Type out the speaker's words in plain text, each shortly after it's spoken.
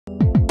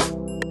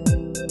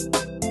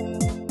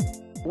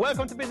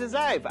Welcome to Business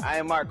Live. I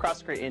am Mark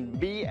Croskery in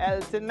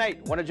BL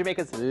Tonight, one of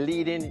Jamaica's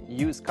leading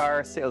used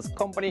car sales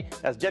company.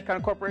 That's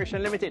Jetcon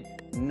Corporation Limited.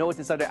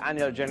 Notice of the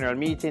annual general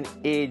meeting,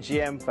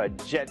 AGM for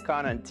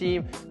Jetcon and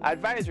team.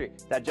 Advisory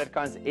that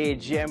Jetcon's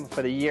AGM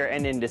for the year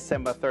ending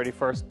December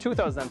 31st,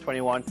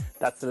 2021.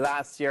 That's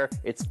last year.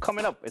 It's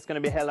coming up. It's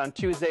going to be held on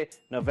Tuesday,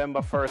 November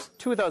 1st,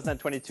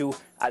 2022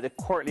 at the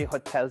Courtly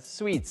Hotel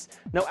Suites.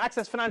 Now,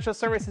 Access Financial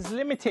Services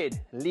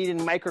Limited, leading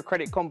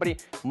microcredit company,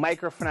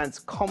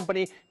 microfinance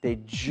company. They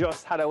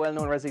just had a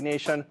well-known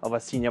resignation of a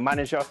senior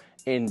manager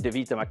in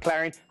Devita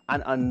McLaren,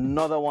 and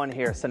another one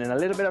here sending a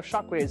little bit of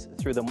shockwaves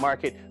through the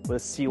market. We'll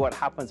see what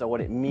happens or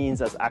what it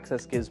means as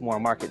Access gives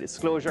more market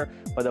disclosure.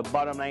 But the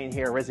bottom line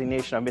here,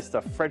 resignation of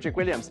Mr. Frederick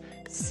Williams,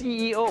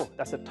 CEO,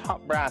 that's the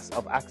top brass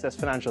of Access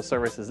Financial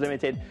Services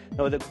Limited.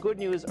 Now, the good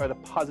news or the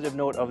positive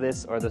note of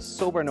this, or the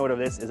sober note of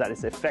this, is that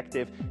it's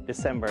effective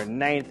December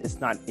 9th. It's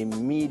not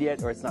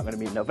immediate, or it's not going to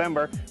be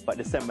November, but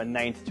December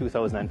 9th,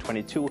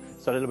 2022.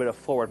 So a little bit of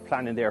forward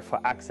planning there for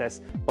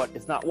Access, but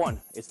it's not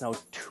one, it's now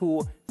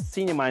two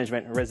senior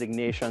management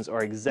resignations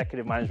or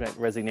executive management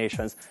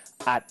resignations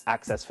at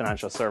Access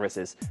Financial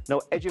Services. Now,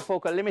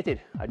 EduFocal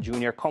Limited, a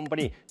junior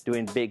company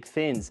doing big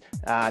things.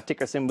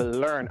 Ticker symbol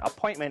LEARN,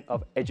 appointment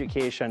of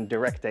education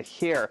director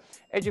here.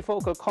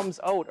 EduFocal comes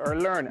out, or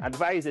LEARN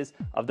advises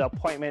of the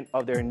appointment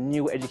of their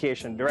new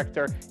education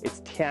director.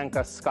 It's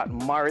Tianka Scott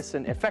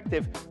Morrison,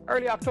 effective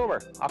early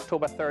October,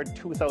 October 3rd,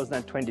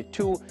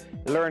 2022.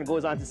 LEARN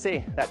goes on to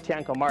say that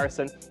Tianka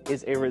Morrison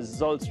is a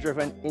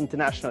results-driven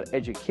international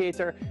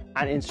educator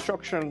and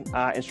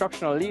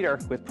instructional leader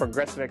with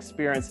progressive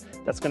experience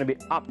that's going to be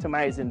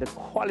optimizing the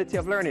quality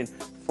of learning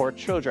for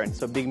children.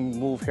 So big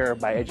move here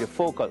by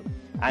EduFocal.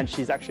 And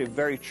she's actually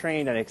very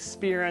trained and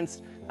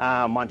experienced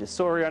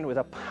Montessorian with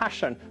a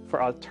passion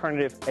for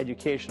alternative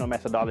educational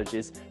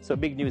methodologies. So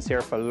big news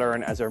here for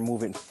LEARN as they're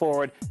moving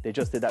forward. They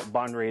just did that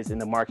bond raise in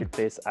the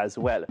marketplace as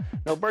well.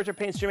 Now, Berger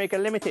Paints Jamaica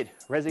Limited,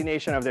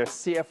 resignation of their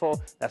CFO,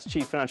 that's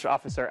Chief Financial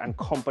Officer and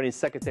Company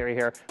Secretary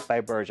here by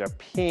Berger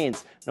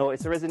Paints. Now,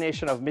 it's a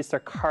resignation of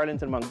Mr.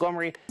 Carlington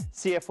Montgomery,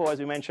 CFO, as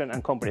we mentioned,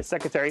 and Company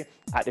Secretary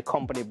at the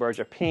company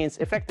Berger Paints,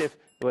 effective.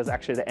 It was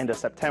actually the end of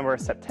September,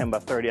 September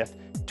 30th,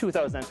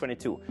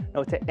 2022.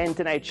 Now, to end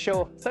tonight's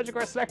show,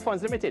 Sagicor Select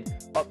Funds Limited,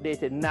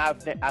 updated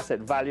NAV net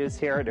asset values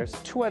here. There's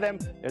two of them.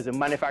 There's the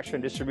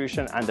manufacturing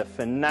distribution and the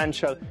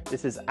financial.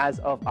 This is as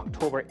of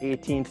October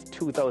 18th,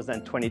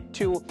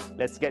 2022.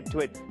 Let's get to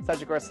it.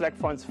 Sagicor Select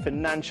Funds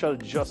financial,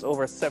 just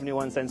over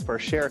 71 cents per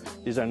share.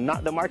 These are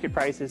not the market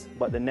prices,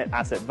 but the net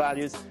asset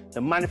values. The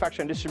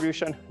manufacturing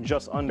distribution,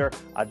 just under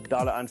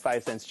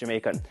 $1.05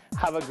 Jamaican.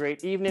 Have a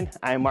great evening.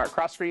 I'm Mark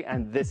Croskery,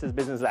 and this is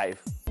Business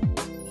Live.